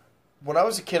 when I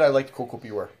was a kid, I liked Koko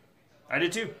Beware. I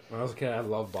did too. When I was a kid, I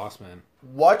loved Boss Man.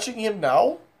 Watching him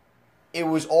now, it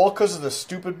was all because of the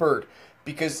stupid bird.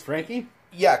 Because Frankie?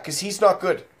 Yeah, because he's not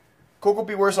good. Koko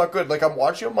Beware's not good. Like, I'm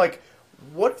watching him, like,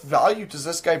 what value does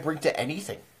this guy bring to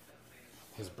anything?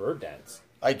 His bird dance.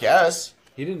 I guess.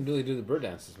 He didn't really do the bird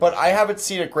dances. But I haven't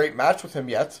seen a great match with him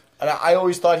yet. And I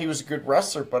always thought he was a good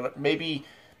wrestler, but maybe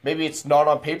it's not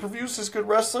on pay-per-views as good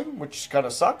wrestling, which kind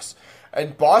of sucks.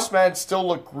 And Boss Man still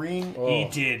looked green. Oh. He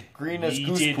did. Green as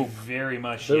goose poop. Very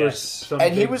much, yes.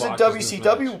 And he was in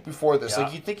WCW before this. Yeah.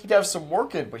 Like, you'd think he'd have some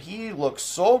work in, but he looked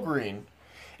so green.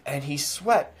 And he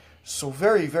sweat so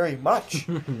very, very much.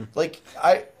 Like,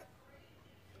 I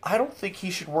don't think he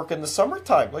should work in the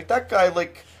summertime. Like, that guy,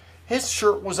 like, his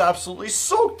shirt was absolutely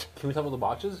soaked. Can we talk about the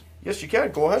botches? Yes, you can.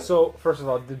 Go ahead. So, first of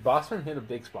all, did Bossman hit a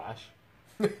big splash?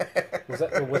 was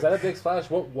that a big splash?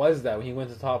 What was that when he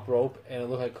went to top rope and it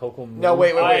looked like Koko moved? No,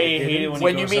 wait.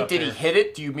 When you mean did he hit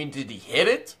it, do you mean did he hit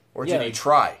it? Or did he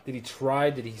try? Did he try?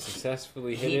 Did he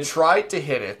successfully hit it? He tried to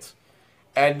hit it,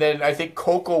 And then I think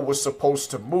Koko was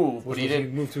supposed to move, but he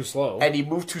didn't. He moved too slow. And he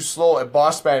moved too slow, and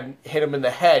Bossman hit him in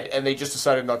the head, and they just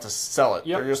decided not to sell it.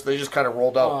 Yep. They just kind of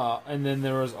rolled out. And then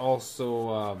there was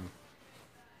also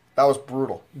that was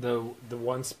brutal. The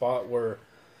one spot where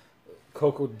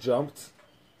Koko jumped,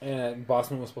 and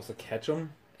Bossman was supposed to catch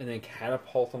him, and then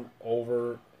catapult him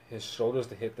over his shoulders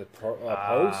to hit the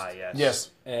post. Yes.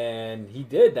 And he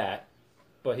did that,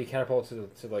 but he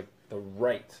catapulted to like the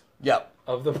right. Yep.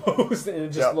 Of the post, and it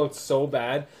just looked so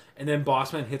bad. And then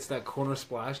Bossman hits that corner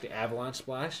splash, the avalanche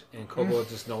splash, and Koko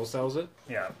just no-sells it.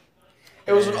 Yeah.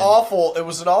 It was an awful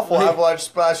avalanche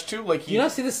splash too. Like, do you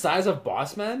not see the size of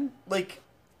Bossman? Like,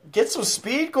 get some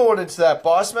speed going into that,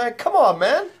 Bossman. Come on,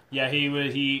 man. Yeah,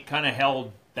 he kind of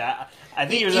held back. I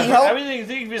think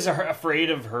he was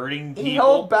afraid of hurting people. He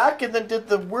held back and then did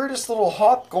the weirdest little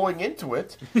hop going into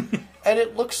it, and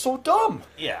it looked so dumb.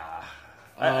 Yeah.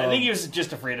 I think he was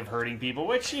just afraid of hurting people,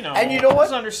 which, and you know what?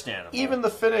 is understandable. Even the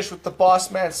finish with the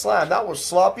Bossman slam, that was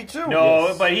sloppy too.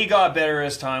 No, but he got better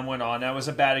as time went on. That was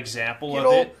a bad example of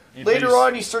it. Later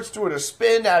on, he starts doing a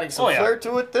spin, adding some flair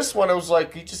to it. This one, it was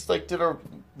like, he just like did a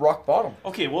rock bottom.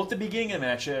 Okay, well, at the beginning of the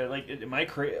match,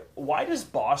 why does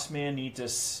Bossman need to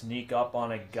sneak up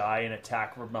on a guy and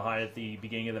attack from behind at the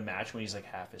beginning of the match when he's like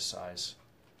half his size?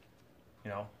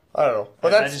 You know? I don't know.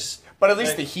 But at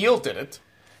least the heel did it.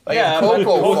 Like,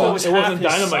 Koko was it wasn't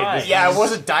Dynamite. Yeah, it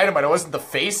wasn't Dynamite. It wasn't the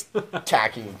face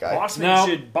attacking guy.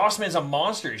 Bossman's a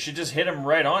monster. You should just hit him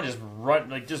right on. Just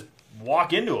run, just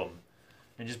walk into him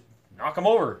and just knock him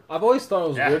over. I've always thought it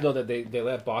was weird though that they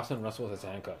let Bossman wrestle with his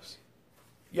handcuffs.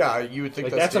 Yeah, you would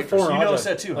think that's a foreign object. You noticed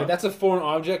that too, huh? That's a foreign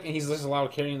object, and he's just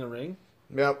allowed carrying the ring.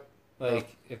 Yep.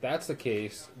 If that's the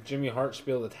case, Jimmy Hart should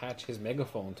be able to attach his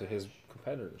megaphone to his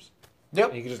competitors.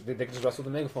 Yep. They could just wrestle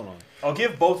with the megaphone on. I'll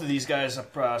give both of these guys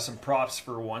some props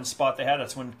for one spot they had.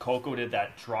 That's when Koko did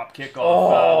that drop kick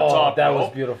off the top that rope. Was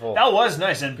beautiful. That was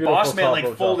nice. And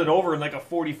Bossman folded over in like a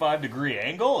 45-degree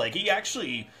angle. Like, he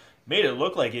actually made it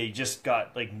look like he just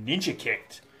got like ninja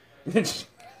kicked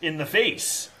in the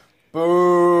face.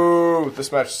 Boo! This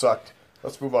match sucked.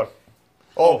 Let's move on.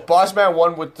 Bossman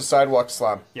won with the sidewalk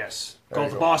slam. Yes.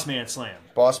 Called the Bossman Slam.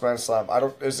 Bossman Slam.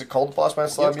 Is it called the Bossman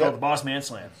Slam yet? It's called the Bossman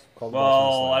Slam.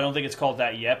 I don't think it's called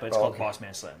that yet, but it's called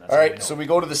Bossman Slam. That's all right, so we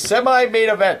go to the semi-main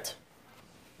event.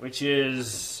 Which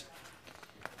is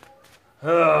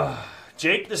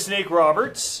Jake the Snake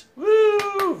Roberts.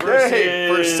 Woo! Versus,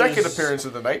 for his second appearance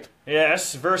of the night.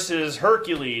 Yes, versus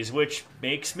Hercules, which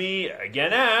makes me,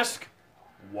 again, ask,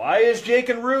 why is Jake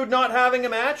and Rude not having a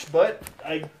match? But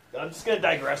I'm just going to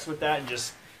digress with that and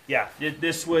just,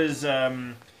 this was,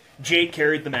 Jake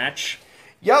carried the match.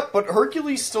 Yep, but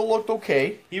Hercules still looked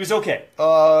okay. He was okay.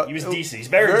 He was decent. He's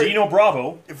better than Dino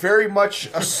Bravo. Very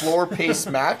much a slower-paced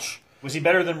match. Was he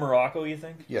better than Muraco, you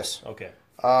think? Yes. Okay.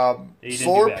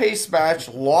 Slower-paced match.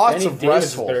 Lots of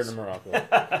rest holds. Better than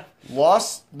Muraco.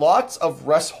 Lots of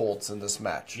rest holds in this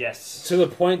match. Yes. To the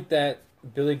point that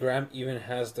Billy Graham even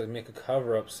has to make a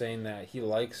cover-up saying that he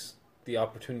likes the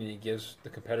opportunity he gives the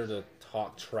competitor to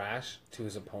talk trash to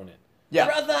his opponent. Yeah.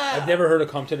 Brother! I've never heard a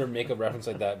commentator make a reference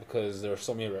like that because there are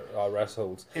so many rest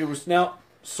holds. It was now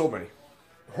so many.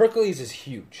 Hercules is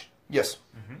huge. Yes.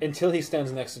 Until he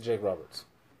stands next to Jake Roberts.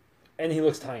 And he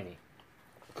looks tiny.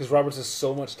 Because Roberts is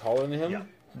so much taller than him. Yeah.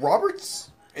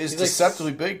 Roberts is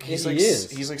deceptively big. He's like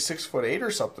 6'8"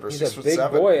 or something, or he's 6'7". He's a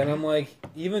big boy, and I'm like,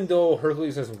 even though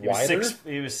Hercules is wider...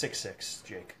 He was 6'6",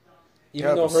 Jake.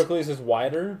 Even though Hercules is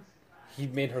wider... He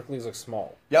made Hercules look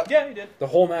small. Yep. Yeah, he did. The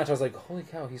whole match, I was like, holy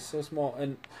cow, he's so small.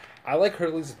 And I like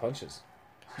Hercules' punches.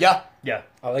 Yeah. Yeah.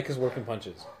 I like his working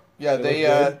punches. Yeah, I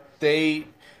thought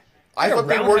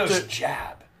they worked a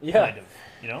jab. Yeah. Kind of,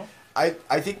 you know?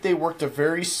 I think they worked a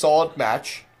very solid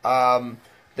match.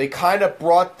 They kind of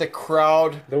brought the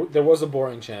crowd... There was a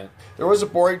boring chant. There was a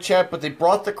boring chant, but they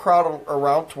brought the crowd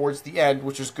around towards the end,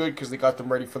 which is good because they got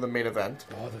them ready for the main event.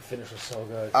 Oh, the finish was so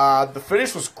good. The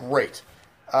finish was great.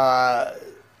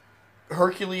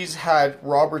 Hercules had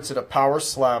Roberts in a power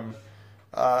slam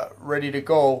ready to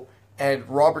go, and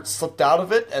Roberts slipped out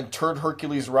of it and turned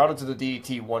Hercules around into the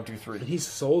DDT 1, 2, 3. And he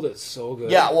sold it so good.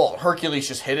 Yeah, well, Hercules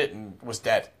just hit it and was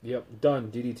dead. Yep,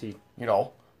 done, DDT. You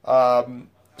know,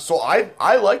 so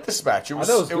I liked this match. It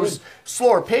was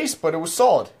slower paced, but it was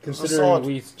solid. Considering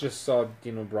we just saw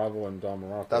Dino Bravo and Don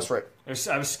Muraco. That's right.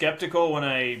 I was skeptical when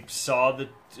I saw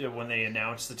when they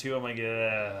announced the two. I'm like,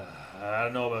 I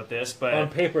don't know about this, but on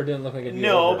paper it didn't look like a deal.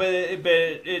 No, but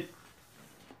it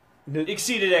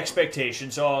exceeded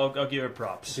expectations, so I'll give it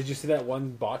props. Did you see that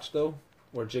one botch though,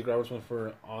 where Jake Roberts went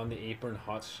for on the apron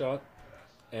hot shot,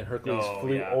 and Hercules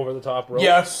flew over the top rope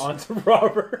onto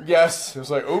Robert? Yes, it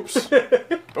was like, oops.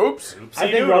 Oops.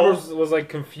 I think Roberts was like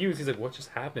confused. He's like, "What just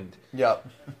happened?" Yeah.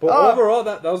 But overall,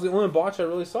 that was the only botch I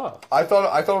really saw. I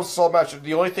thought it was a solid match.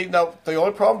 The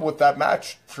only problem with that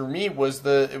match for me was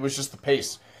it was just the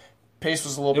pace. Pace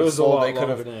was a little bit slow. They could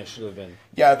have than it should have been.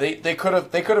 Yeah, they could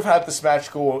have had this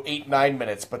match go 8-9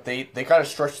 minutes, but they kind of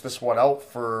stretched this one out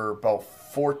for about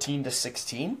 14 to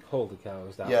 16. Holy cow, it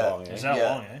was that long, eh? Is that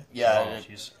long, eh? Yeah. Oh,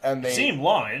 and it seemed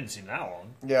long. It didn't seem that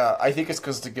long. Yeah, I think it's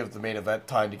because to give the main event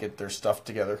time to get their stuff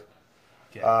together.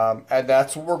 Okay. And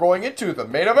that's what we're going into, the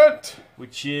main event.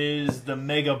 Which is the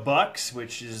Mega Bucks,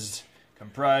 which is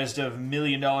comprised of $1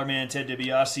 Million Man Ted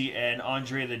DiBiase and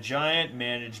Andre the Giant,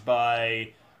 managed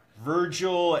by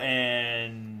Virgil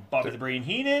and Bobby the Brain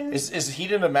Heenan. Is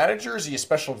Heenan a manager or is he a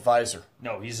special advisor?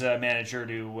 No, he's a manager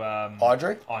to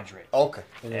Andre? Andre. Okay.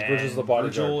 And Virgil's the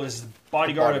bodyguard. Virgil is the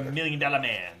bodyguard of $1 Million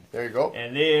Man. There you go.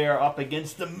 And they are up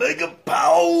against the Mega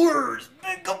Powers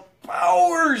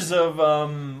of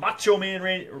Macho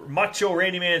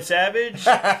Randy Man Savage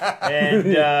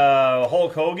and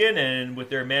Hulk Hogan, and with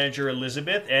their manager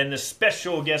Elizabeth, and the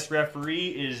special guest referee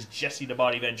is Jesse the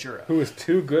Body Ventura, who is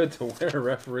too good to wear a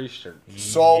referee shirt.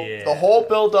 So the whole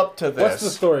build up to this. What's the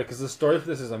story? Because the story for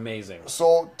this is amazing.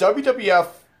 So WWF,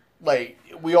 like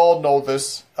we all know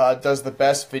this, does the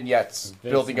best vignettes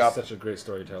building up. Such a great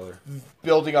storyteller.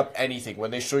 Building up anything.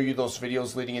 When they show you those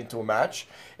videos leading into a match,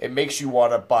 it makes you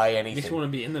want to buy anything. It makes you want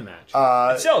to be in the match.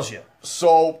 It sells you.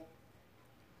 So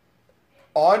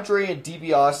Andre and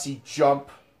DiBiase jump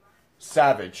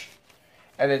Savage,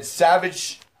 and then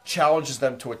Savage challenges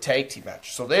them to a tag team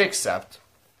match. So they accept.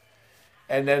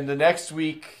 And then the next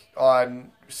week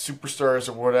on Superstars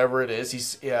or whatever it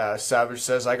is, Savage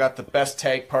says, "I got the best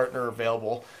tag partner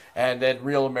available," and then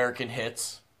Real American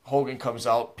hits. Hogan comes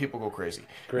out, people go crazy.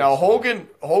 Now Hogan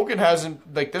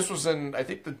hasn't, like, this was in, I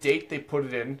think the date they put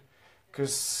it in,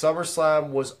 because SummerSlam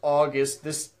was August.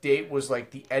 This date was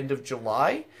like the end of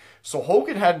July, so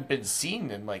Hogan hadn't been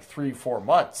seen in like 3-4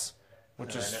 months,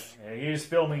 which is he was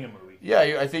filming a movie. Yeah,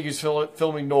 I think he's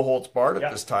filming No Holds Barred at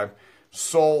this time,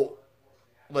 so.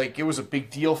 Like, it was a big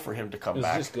deal for him to come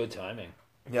back. It was just good timing.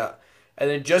 Yeah. And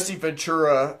then Jesse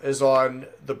Ventura is on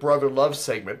the Brother Love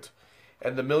segment,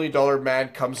 and the $1 Million Man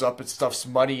comes up and stuffs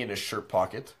money in his shirt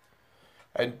pocket.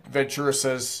 And Ventura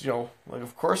says, like,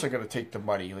 of course I'm going to take the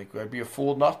money. Like, I'd be a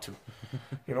fool not to.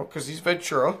 Because he's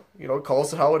Ventura.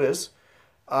 Calls it how it is.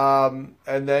 And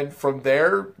then from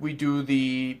there, we do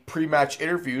the pre-match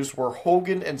interviews where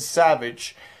Hogan and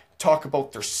Savage talk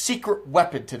about their secret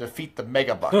weapon to defeat the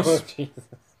Mega Bucks. Oh, Jesus.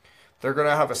 They're going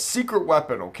to have a secret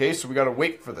weapon, okay? So we got to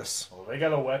wait for this. Well, they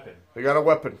got a weapon. They got a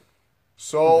weapon.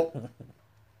 So...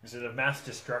 Is it a mass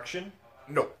destruction?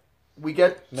 No. We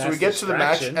get to the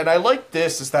match, and I like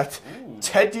this, is that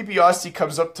Ted DiBiase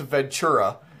comes up to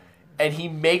Ventura, and he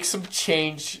makes him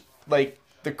change, like,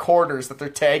 the corners that they're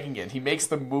tagging in. He makes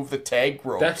them move the tag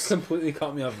ropes. That completely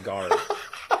caught me off guard.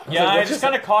 Yeah, I just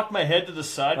kind of cocked my head to the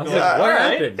side. What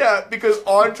happened? Yeah, because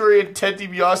Andre and Ted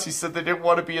DiBiase said they didn't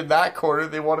want to be in that corner;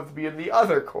 they wanted to be in the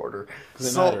other corner.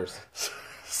 Because it matters.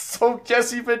 So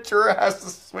Jesse Ventura has to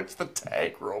switch the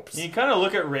tag ropes. You kind of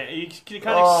look at you can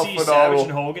kind of see phenomenal. Savage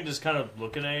and Hogan just kind of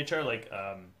looking at each other like,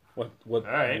 What all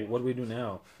right. What do we do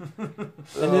now? And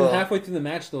then halfway through the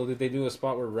match, though, did they do a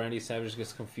spot where Randy Savage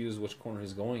gets confused which corner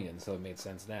he's going in? So it made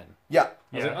sense then. Yeah.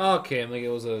 I was like, oh, okay. I'm like, it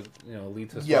was a lead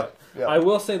to a spot. Yeah. I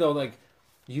will say though, like,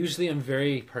 usually I'm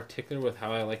very particular with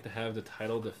how I like to have the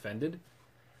title defended,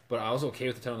 but I was okay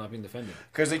with the title not being defended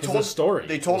because they told the story.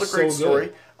 They told a great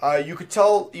story. You could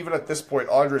tell even at this point,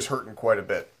 Andre's hurting quite a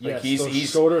bit. Like he's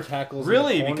shoulder tackles.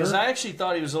 Really, in the because I actually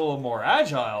thought he was a little more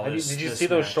agile. Did you see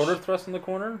those shoulder thrusts in the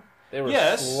corner? They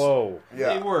were slow.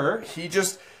 Yeah. They were. He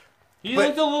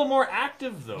looked a little more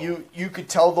active, though. You could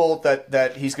tell, though,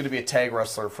 that he's going to be a tag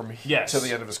wrestler from here to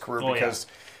the end of his career because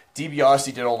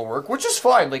DiBiase did all the work, which is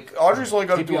fine. Like, Andre's only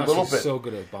got to do a little bit. So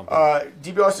good at bumping.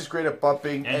 DiBiase's great at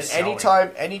bumping. And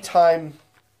anytime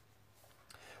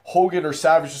Hogan or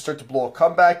Savage would start to blow a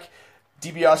comeback,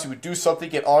 DiBiase would do something,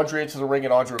 get Andre into the ring,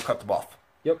 and Andre would cut them off.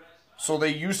 Yep. So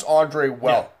they used Andre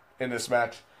well in this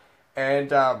match.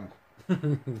 And...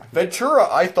 Ventura,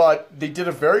 I thought they did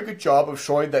a very good job of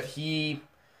showing that he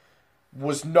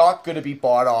was not going to be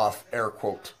bought off, air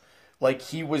quote. Like,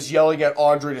 he was yelling at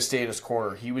Andre to stay in his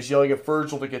corner. He was yelling at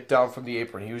Virgil to get down from the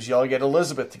apron. He was yelling at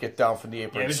Elizabeth to get down from the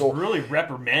apron. Yeah, he was really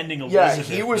reprimanding Elizabeth.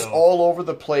 Yeah, he was all over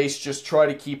the place just trying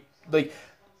to keep... Like,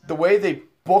 the way they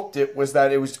booked it was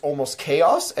that it was almost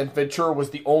chaos, and Ventura was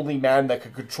the only man that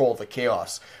could control the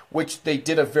chaos, which they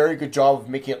did a very good job of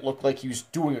making it look like he was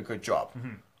doing a good job.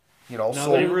 Mm-hmm.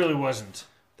 So he really wasn't.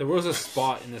 There was a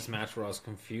spot in this match where I was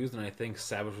confused, and I think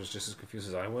Savage was just as confused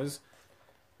as I was,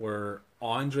 where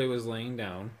Andre was laying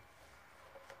down,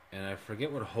 and I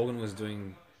forget what Hogan was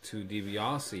doing to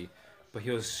DiBiase, but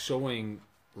he was showing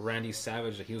Randy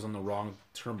Savage that he was on the wrong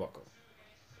turnbuckle.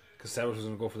 Because Savage was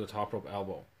going to go for the top rope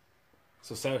elbow.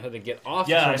 So Savage had to get off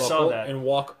the turnbuckle and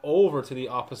walk over to the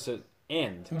opposite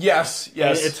end. Yes.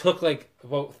 And it took like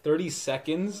about 30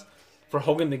 seconds for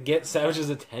Hogan to get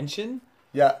Savage's attention.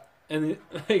 Yeah. And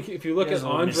like, if you look at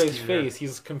Andre's face,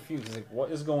 he's confused. He's like, what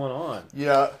is going on?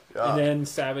 Yeah. And then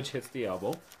Savage hits the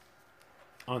elbow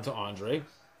onto Andre.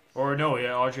 Or no,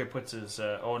 Andre puts his...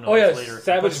 later.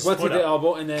 Savage went to the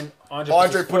elbow, and then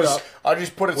Andre put his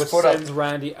foot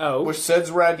up. Which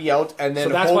sends Randy out. And then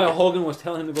so that's why Hogan was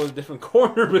telling him to go to a different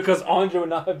corner, because Andre would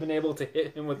not have been able to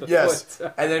hit him with the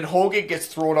foot. And then Hogan gets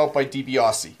thrown out by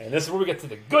DiBiase. And this is where we get to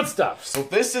the good stuff. So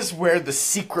this is where the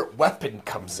secret weapon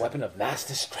comes in. Weapon of mass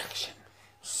destruction.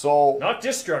 So... Not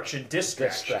destruction,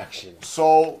 distraction.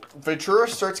 So Ventura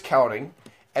starts counting,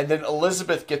 and then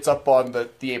Elizabeth gets up on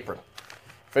the apron.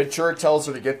 Ventura tells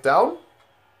her to get down,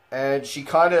 and she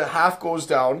kind of half goes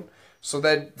down. So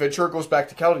then Ventura goes back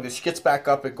to counting this. She gets back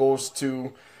up and goes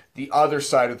to the other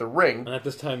side of the ring. And at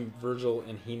this time, Virgil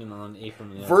and Heenan are on the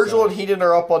apron. And Heenan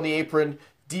are up on the apron.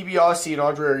 DiBiase and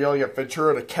Andre are yelling at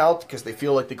Ventura to count because they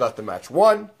feel like they got the match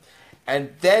won.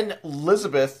 And then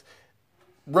Elizabeth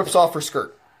rips off her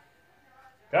skirt.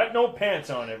 Got no pants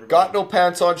on, everybody. Got no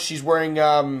pants on. She's wearing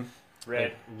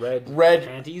red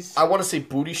panties. I want to say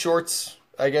booty shorts.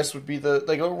 I guess would be the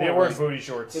they weren't booty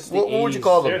shorts. What would you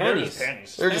call them? They're just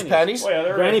panties. They're just panties. Oh, yeah,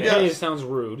 they're Granny panties sounds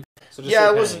rude. So just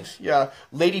it wasn't. Yeah,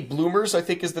 lady bloomers, I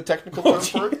think, is the technical term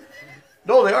for it.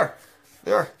 No, they are.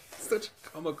 They are. Such a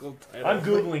comical title. I'm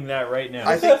googling that right now.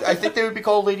 I think they would be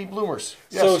called lady bloomers.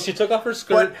 Yes. So she took off her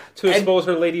skirt to expose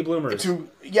her lady bloomers.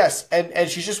 Yes, and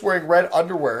she's just wearing red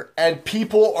underwear, and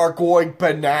people are going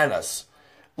bananas.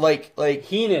 Like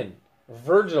Heenan,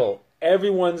 Virgil.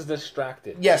 Everyone's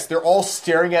distracted. Yes, they're all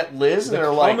staring at Liz, and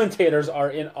they're like... The commentators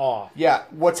are in awe. Yeah,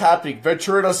 what's happening?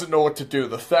 Ventura doesn't know what to do.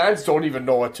 The fans don't even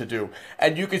know what to do.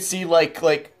 And you can see, like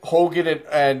Hogan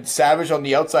and Savage on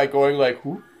the outside going, like...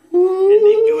 Who? And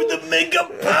they do the Mega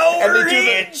Power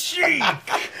handshake.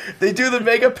 They do the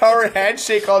Mega Power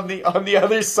handshake on the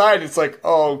other side. It's like,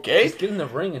 oh, okay. Just get in the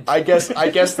ring. And I guess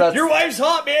that's... Your wife's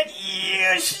hot, man.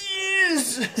 Yeah, she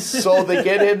is. So they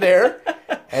get in there,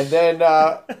 and then...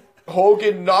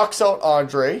 Hogan knocks out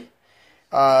Andre,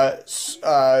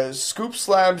 scoop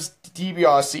slams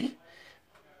DiBiase,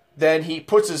 then he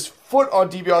puts his foot on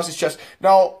DiBiase's chest.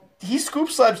 Now, he scoop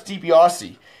slams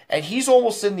DiBiase, and he's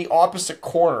almost in the opposite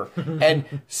corner, and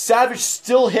Savage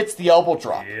still hits the elbow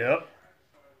drop. Yep.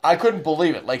 I couldn't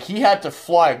believe it. Like, he had to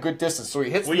fly a good distance, so he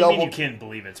hits the elbow. What do you mean you can't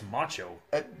believe it? It's Macho.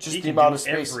 Just the amount of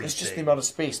space. Everything. It's just the amount of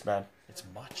space, man. It's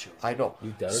Macho. I know.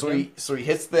 So he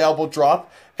hits the elbow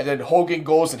drop, and then Hogan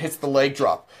goes and hits the leg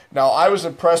drop. Now, I was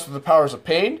impressed with the Powers of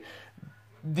Pain.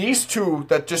 These two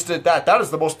that just did that is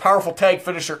the most powerful tag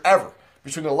finisher ever.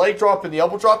 Between the leg drop and the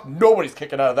elbow drop, nobody's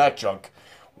kicking out of that junk.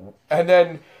 And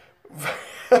then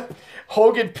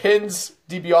Hogan pins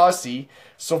DiBiase,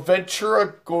 so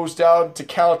Ventura goes down to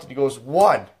count, and he goes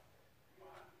 1.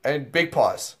 And big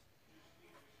pause.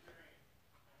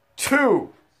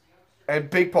 2. And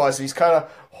big pause. He's kind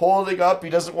of holding up. He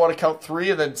doesn't want to count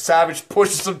 3, and then Savage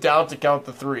pushes him down to count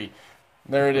the 3.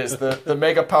 And there it is. The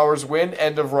Mega Powers win.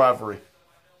 End of rivalry.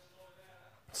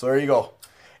 So there you go.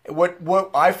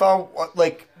 What I found,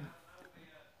 like,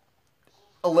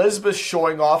 Elizabeth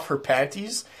showing off her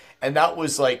panties, and that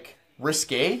was like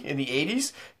risque in the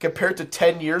 80s compared to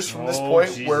 10 years from this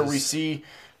point, Jesus. Where we see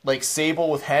like Sable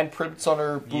with handprints on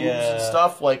her boobs and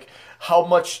stuff. Like how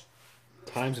much.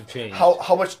 Times have changed.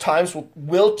 How much times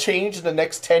will change in the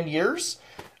next 10 years?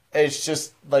 It's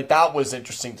just, like, that was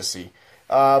interesting to see.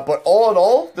 But all in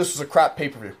all, this was a crap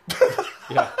pay-per-view.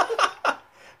 Yeah.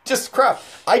 Just crap.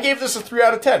 I gave this a 3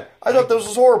 out of 10. I thought this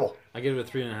was horrible. I gave it a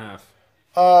 3.5.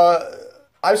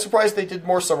 I'm surprised they did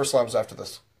more SummerSlams after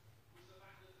this.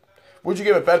 Would you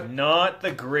give it, Ben? Not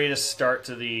the greatest start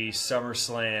to the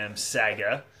SummerSlam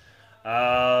saga.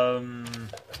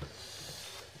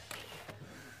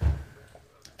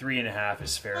 3.5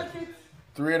 is fair.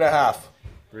 3.5.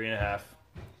 3.5.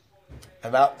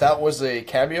 And that was a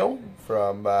cameo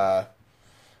from a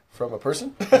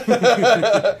person. She's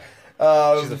a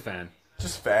fan.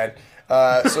 Just a fan.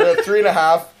 So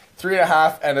 3.5,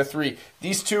 3.5, and a 3.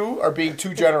 These two are being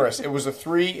too generous. It was a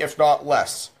 3, if not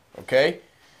less. Okay.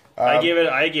 I gave it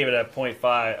a 0.5.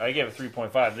 I gave it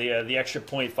 3.5. The extra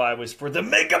 0.5 was for the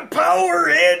Mega Power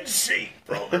handshake,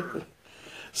 brother.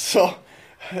 So.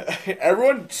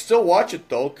 Everyone still watch it,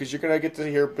 though, because you're going to get to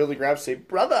hear Billy Graham say,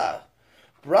 brother.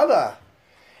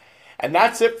 And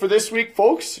that's it for this week,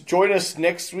 folks. Join us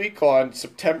next week on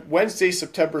Wednesday,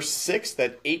 September 6th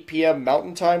at 8 p.m.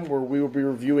 Mountain Time, where we will be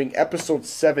reviewing episode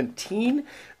 17,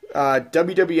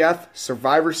 WWF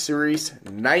Survivor Series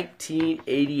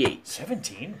 1988.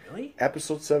 17? Really?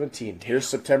 Episode 17. Here's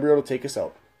September to take us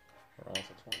out. We're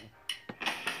almost at 20.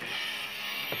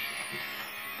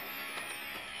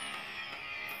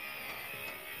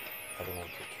 I don't want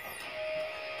to.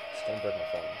 Just don't break my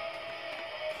phone.